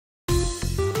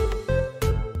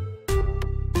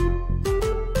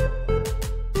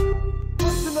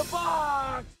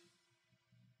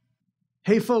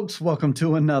Hey folks, welcome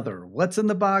to another What's in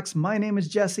the Box. My name is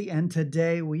Jesse, and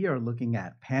today we are looking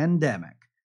at Pandemic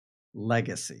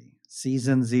Legacy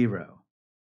Season 0.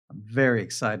 I'm very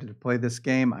excited to play this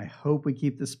game. I hope we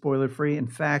keep this spoiler free. In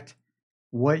fact,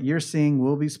 what you're seeing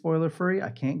will be spoiler free. I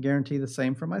can't guarantee the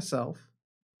same for myself,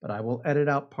 but I will edit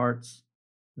out parts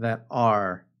that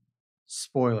are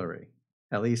spoilery,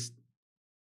 at least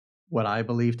what I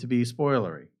believe to be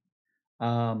spoilery.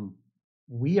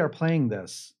 We are playing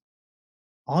this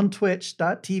on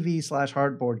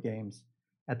twitch.tv/hardboardgames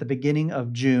at the beginning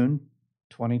of June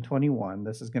 2021.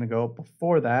 This is going to go up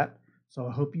before that, so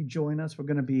I hope you join us. We're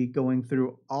going to be going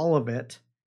through all of it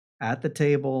at the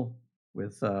table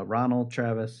with Ronald,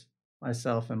 Travis,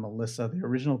 myself, and Melissa, the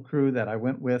original crew that I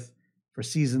went with for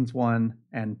seasons 1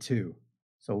 and 2.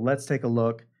 So let's take a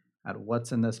look at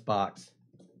what's in this box.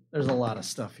 There's a lot of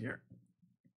stuff here.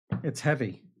 It's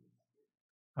heavy.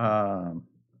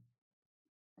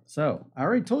 So I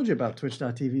already told you about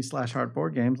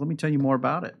twitch.tv/hardboardgames. Let me tell you more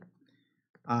about it.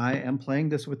 I am playing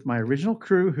this with my original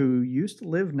crew who used to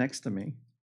live next to me.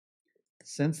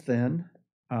 Since then,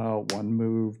 one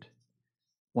moved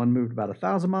about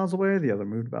 1,000 miles away. The other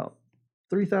moved about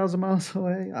 3,000 miles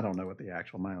away. I don't know what the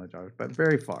actual mileage are, but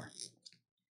very far.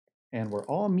 And we're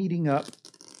all meeting up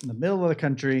in the middle of the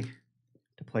country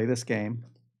to play this game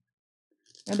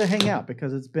and to hang out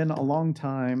because it's been a long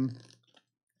time.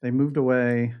 They moved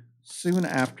away soon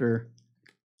after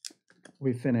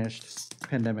we finished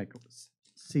Pandemic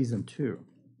Season 2.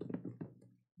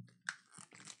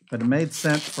 But it made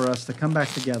sense for us to come back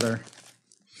together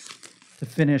to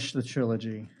finish the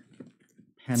trilogy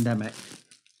Pandemic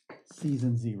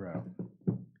Season 0.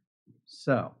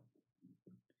 So,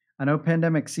 I know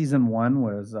Pandemic Season 1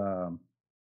 was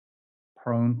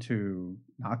prone to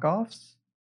knockoffs.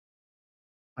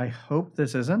 I hope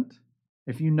this isn't.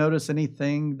 If you notice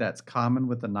anything that's common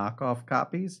with the knockoff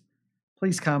copies,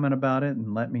 please comment about it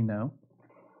and let me know.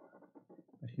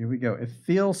 But here we go. It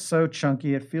feels so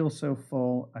chunky. It feels so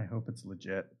full. I hope it's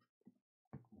legit.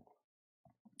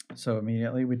 So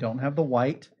immediately we don't have the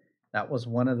white. That was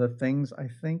one of the things I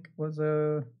think was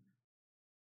the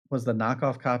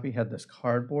knockoff copy had this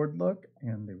cardboard look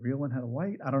and the real one had a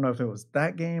white. I don't know if it was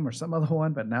that game or some other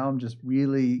one, but now I'm just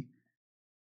really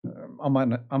I'm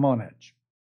on edge.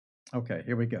 Okay,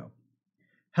 here we go.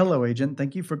 Hello, Agent.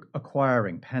 Thank you for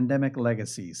acquiring Pandemic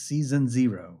Legacy Season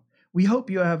 0. We hope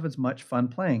you have as much fun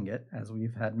playing it as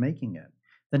we've had making it.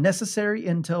 The necessary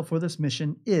intel for this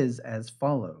mission is as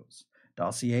follows.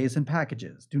 Dossiers and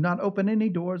packages. Do not open any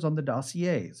doors on the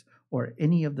dossiers or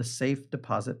any of the safe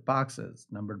deposit boxes,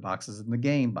 numbered boxes in the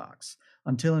game box,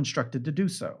 until instructed to do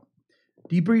so.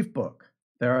 Debrief book.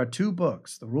 There are 2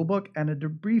 books, the rulebook and a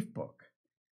debrief book.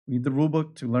 Read the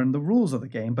rulebook to learn the rules of the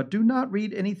game, but do not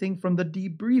read anything from the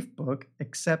debrief book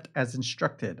except as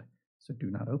instructed. So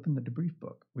do not open the debrief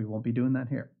book. We won't be doing that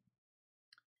here.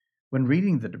 When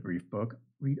reading the debrief book,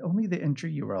 read only the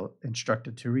entry you are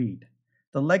instructed to read.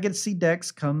 The legacy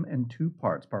decks come in 2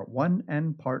 parts, Part 1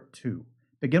 and Part 2.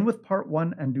 Begin with Part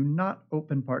 1 and do not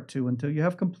open Part 2 until you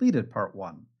have completed Part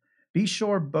 1. Be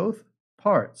sure both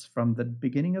parts from the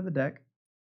beginning of the deck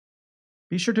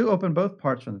Be sure to open both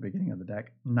parts from the beginning of the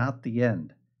deck, not the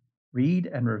end. Read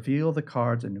and reveal the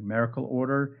cards in numerical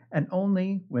order, and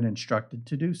only when instructed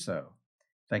to do so.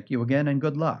 Thank you again and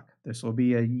good luck. This will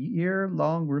be a year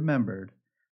long remembered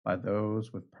by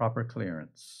those with proper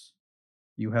clearance.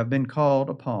 You have been called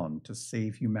upon to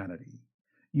save humanity.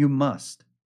 You must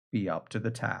be up to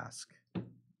the task.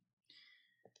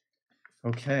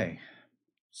 Okay,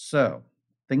 so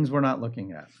things we're not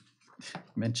looking at,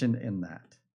 mentioned in that.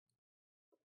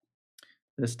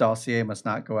 This dossier must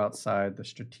not go outside the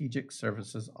Strategic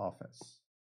Services Office.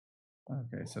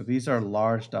 Okay, so these are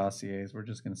large dossiers. We're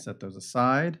just going to set those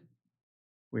aside.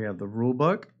 We have the rule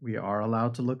book. We are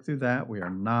allowed to look through that. We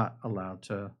are not allowed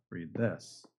to read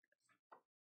this.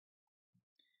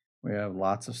 We have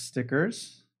lots of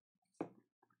stickers.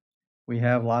 We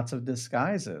have lots of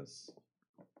disguises.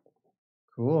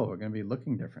 Cool, we're going to be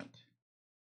looking different.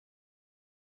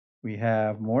 We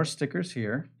have more stickers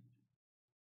here.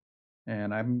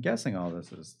 And I'm guessing all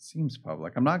this seems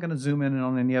public. I'm not going to zoom in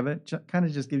on any of it. Kind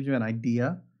of just gives you an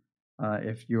idea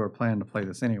if you are planning to play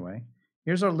this anyway.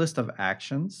 Here's our list of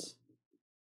actions.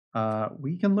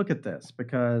 We can look at this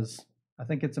because I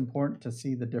think it's important to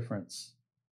see the difference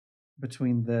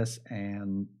between this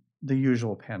and the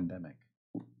usual Pandemic.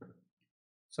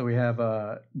 So we have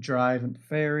a drive and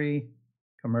ferry,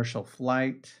 commercial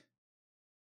flight.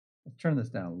 Let's turn this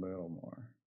down a little more.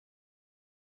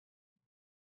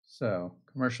 So,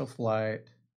 commercial flight,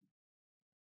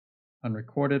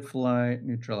 unrecorded flight,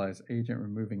 neutralize agent,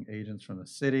 removing agents from the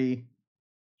city,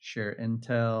 share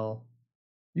intel.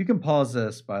 You can pause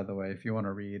this, by the way, if you want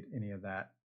to read any of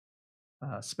that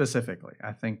specifically.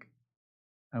 I think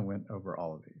I went over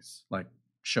all of these, like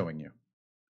showing you.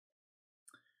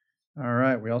 All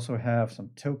right, we also have some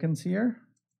tokens here.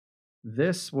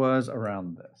 This was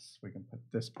around this. We can put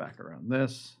this back around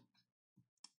this.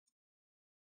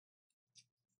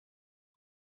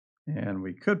 And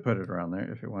we could put it around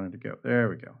there if it wanted to go. There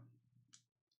we go.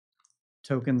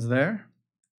 Tokens there.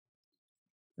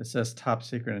 It says top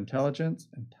secret intelligence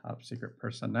and top secret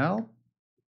personnel.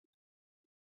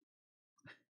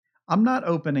 I'm not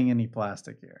opening any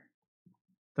plastic here.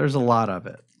 There's a lot of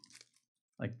it.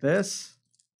 Like this.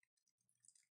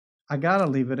 I gotta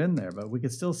leave it in there, but we can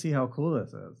still see how cool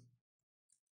this is.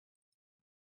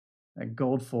 That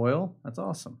gold foil, that's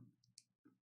awesome.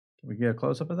 Can we get a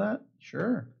close-up of that?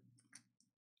 Sure.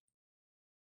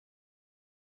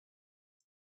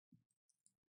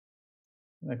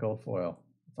 That gold foil,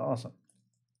 it's awesome.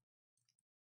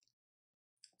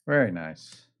 Very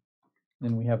nice.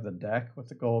 Then we have the deck with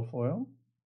the gold foil.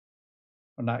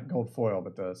 Or not gold foil,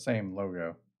 but the same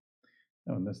logo.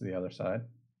 Oh, and this is the other side.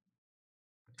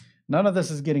 None of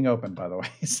this is getting open, by the way,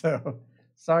 so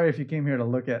sorry if you came here to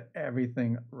look at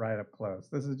everything right up close.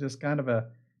 This is just kind of a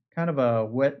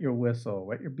wet your whistle,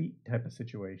 wet your beak type of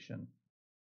situation.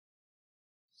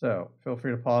 So feel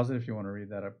free to pause it if you want to read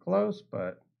that up close,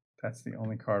 but that's the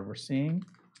only card we're seeing.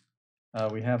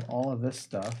 We have all of this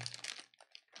stuff.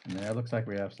 And there it looks like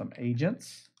we have some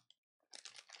agents.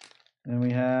 And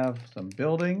we have some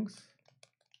buildings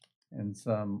and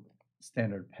some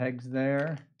standard pegs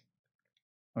there.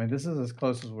 I mean, this is as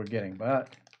close as we're getting, but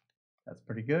that's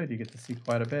pretty good. You get to see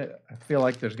quite a bit. I feel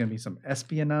like there's going to be some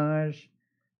espionage,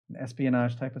 an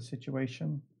espionage type of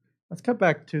situation. Let's cut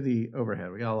back to the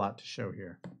overhead. We got a lot to show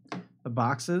here. The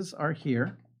boxes are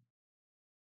here.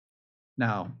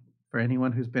 Now, for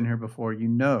anyone who's been here before, you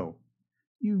know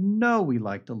we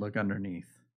like to look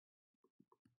underneath.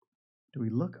 Do we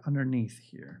look underneath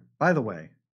here? By the way,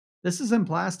 this is in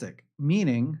plastic,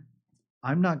 meaning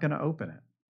I'm not going to open it.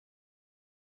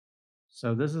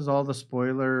 So this is all the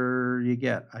spoiler you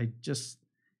get.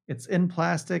 It's in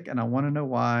plastic and I want to know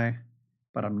why,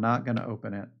 but I'm not going to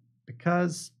open it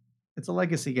because it's a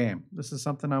legacy game. This is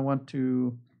something I want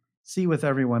to see with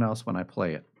everyone else when I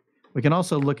play it. We can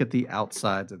also look at the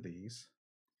outsides of these.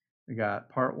 We got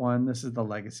part 1. This is the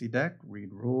legacy deck.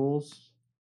 Read rules.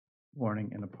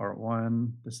 Warning into part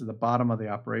 1. This is the bottom of the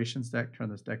operations deck. Turn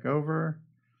this deck over.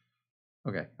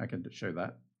 Okay, I can show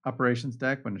that. Operations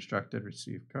deck, when instructed,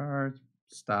 receive cards,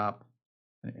 stop,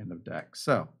 and end of deck.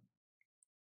 So,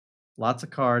 lots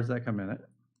of cards that come in it.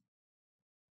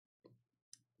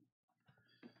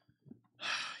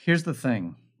 Here's the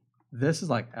thing. This is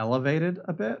like elevated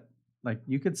a bit. Like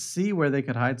you could see where they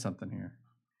could hide something here.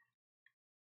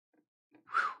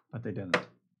 Whew, but they didn't.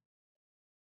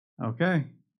 Okay.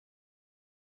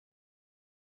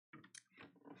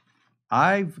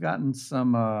 I've gotten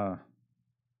some,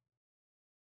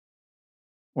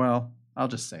 well, I'll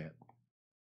just say it.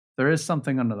 There is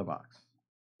something under the box.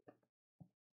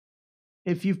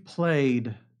 If you've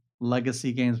played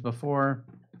legacy games before,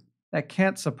 that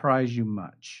can't surprise you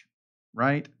much,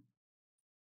 right?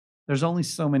 There's only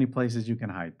so many places you can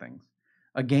hide things.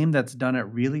 A game that's done it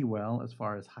really well as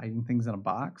far as hiding things in a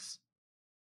box,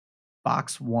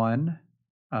 Box 1,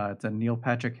 it's a Neil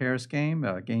Patrick Harris game,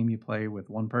 a game you play with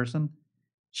one person.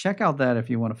 Check out that if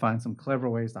you want to find some clever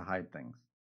ways to hide things.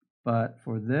 But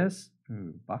for this,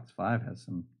 Box 5 has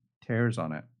some tears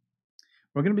on it.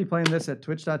 We're going to be playing this at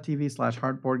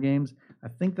twitch.tv/heartboardgames. I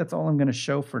think that's all I'm going to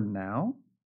show for now.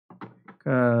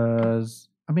 Because,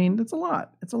 I mean, it's a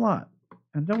lot. It's a lot.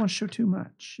 And I don't want to show too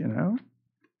much, you know?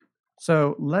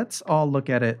 So let's all look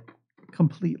at it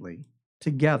completely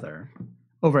together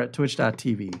over at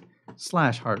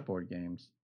twitch.tv/heartboardgames.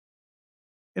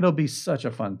 It'll be such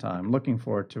a fun time. Looking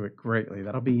forward to it greatly.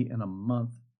 That'll be in a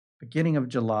month, beginning of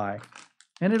July.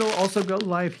 And it'll also go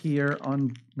live here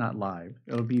on, not live,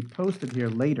 it'll be posted here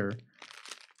later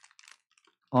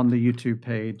on the YouTube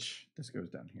page. This goes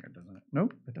down here, doesn't it?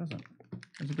 Nope, it doesn't.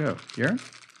 Where's it go? Here?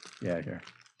 Yeah, here.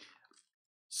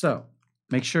 So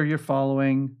make sure you're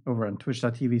following over on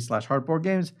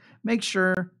twitch.tv/heartboardgames. Make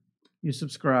sure you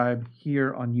subscribe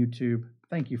here on YouTube.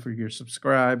 Thank you for your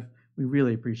subscribe. We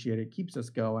really appreciate it. Keeps us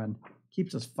going,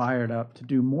 keeps us fired up to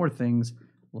do more things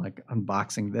like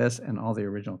unboxing this and all the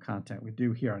original content we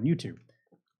do here on YouTube.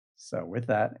 So with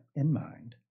that in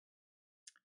mind,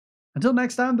 until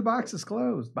next time, the box is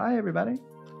closed. Bye, everybody.